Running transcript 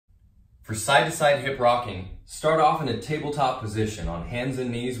For side-to-side hip rocking, start off in a tabletop position on hands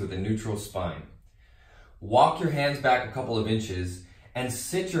and knees with a neutral spine. Walk your hands back a couple of inches and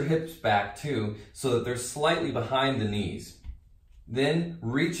sit your hips back too so that they're slightly behind the knees. Then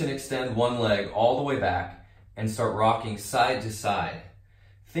reach and extend one leg all the way back and start rocking side to side.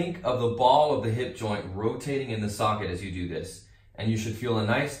 Think of the ball of the hip joint rotating in the socket as you do this, and you should feel a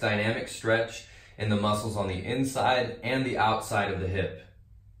nice dynamic stretch in the muscles on the inside and the outside of the hip.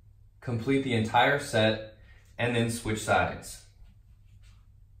 Complete the entire set and then switch sides.